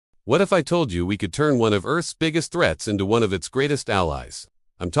What if I told you we could turn one of Earth's biggest threats into one of its greatest allies?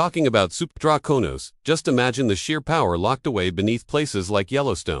 I'm talking about supervolcanoes. Just imagine the sheer power locked away beneath places like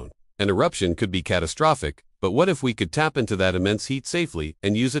Yellowstone. An eruption could be catastrophic, but what if we could tap into that immense heat safely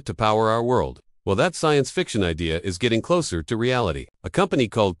and use it to power our world? Well, that science fiction idea is getting closer to reality. A company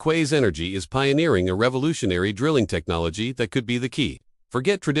called Quaise Energy is pioneering a revolutionary drilling technology that could be the key.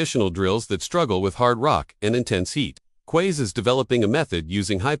 Forget traditional drills that struggle with hard rock and intense heat. Quaise is developing a method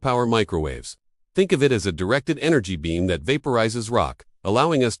using high-power microwaves. Think of it as a directed energy beam that vaporizes rock,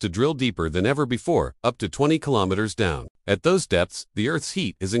 allowing us to drill deeper than ever before, up to 20 kilometers down. At those depths, the Earth's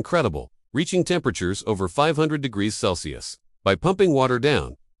heat is incredible, reaching temperatures over 500 degrees Celsius. By pumping water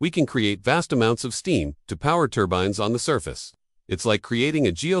down, we can create vast amounts of steam to power turbines on the surface. It's like creating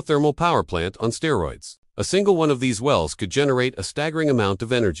a geothermal power plant on steroids. A single one of these wells could generate a staggering amount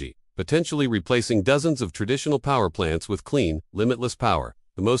of energy, potentially replacing dozens of traditional power plants with clean, limitless power.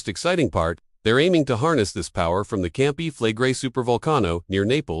 The most exciting part, they're aiming to harness this power from the Campi Flegrei Supervolcano near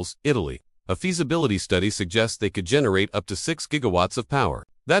Naples, Italy. A feasibility study suggests they could generate up to 6 gigawatts of power.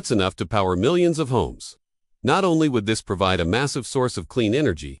 That's enough to power millions of homes. Not only would this provide a massive source of clean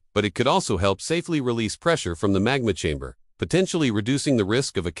energy, but it could also help safely release pressure from the magma chamber, potentially reducing the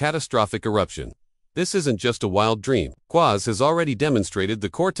risk of a catastrophic eruption. This isn't just a wild dream. Quaise has already demonstrated the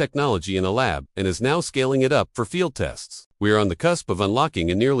core technology in a lab and is now scaling it up for field tests. We are on the cusp of unlocking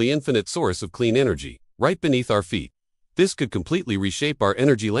a nearly infinite source of clean energy, right beneath our feet. This could completely reshape our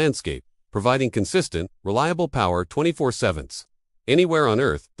energy landscape, providing consistent, reliable power 24/7. Anywhere on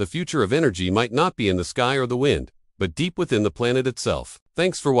Earth, the future of energy might not be in the sky or the wind, but deep within the planet itself.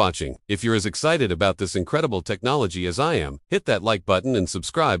 Thanks for watching. If you're as excited about this incredible technology as I am, hit that like button and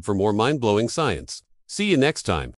subscribe for more mind-blowing science. See you next time.